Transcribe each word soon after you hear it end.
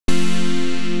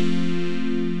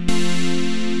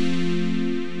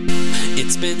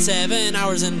It's been 7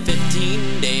 hours and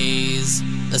 15 days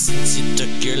since you took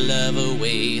your love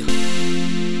away.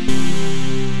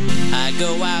 I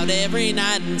go out every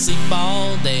night and sleep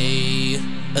all day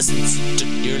since you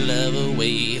took your love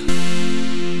away.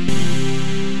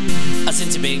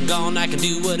 Since you've been gone, I can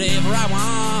do whatever I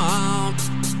want.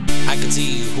 I can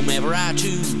see whomever I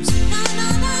choose.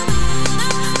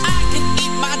 I can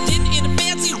eat my dinner in a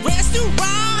fancy restaurant,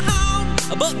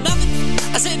 but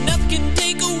nothing, I said nothing can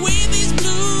take